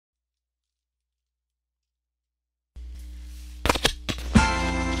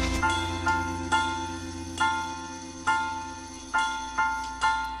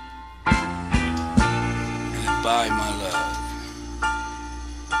Goodbye, my love.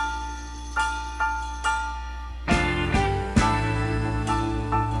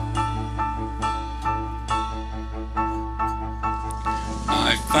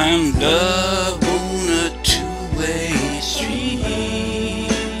 I found love on a two-way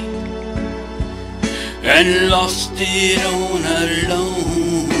street and lost it on a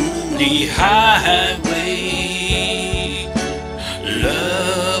lonely highway.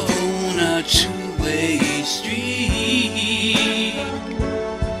 Love on a two-way street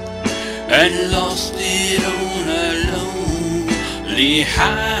and lost it on a lonely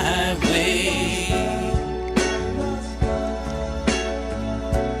highway.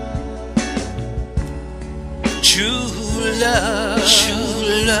 True love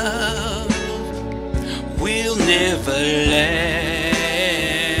will never last.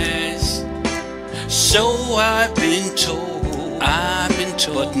 So I've been told,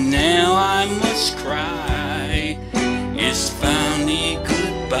 now I must cry. It's finally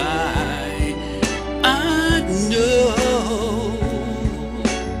goodbye, I know.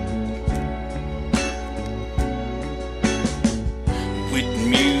 With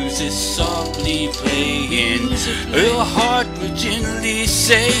music softly playing, her heart was gently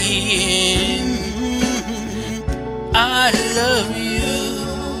saying, I love you.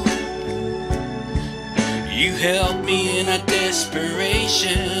 You helped me in a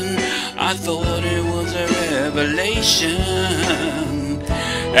desperation. I thought it was a revelation.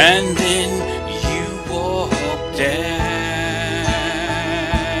 And then you walked out.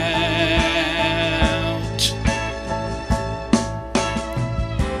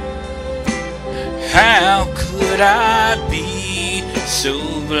 How could I be so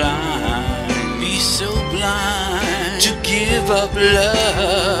blind to give up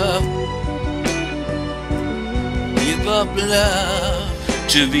love? Give up love.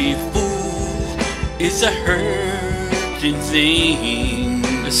 To be fooled is a hurting thing.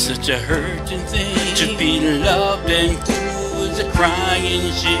 It's such a hurting thing. To be loved and fooled is a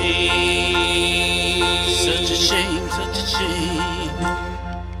crying shame. Such a shame, such a shame.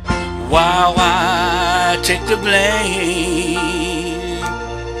 While I take the blame,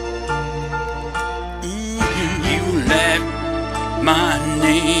 you left my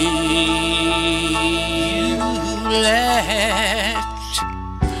name. You left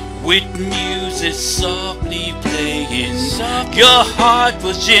with music softly playing. Your heart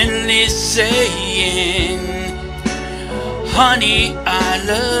was gently saying, honey, I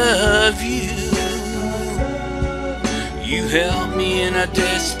love you. You helped me in a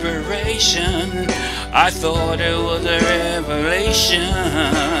desperation. I thought it was a revelation.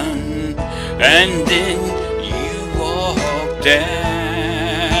 And then you walked out.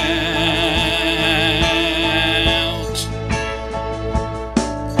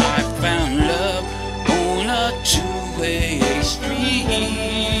 I found love on a two-way street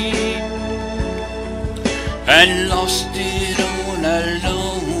and lost it on a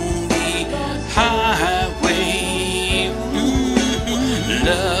lonely highway.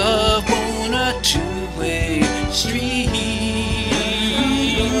 Love on a two-way street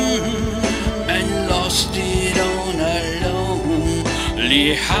and lost it on a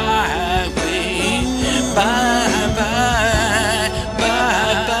lonely highway. Bye bye,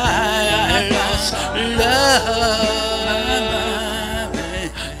 bye bye. I lost love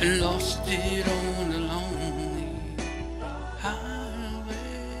and lost it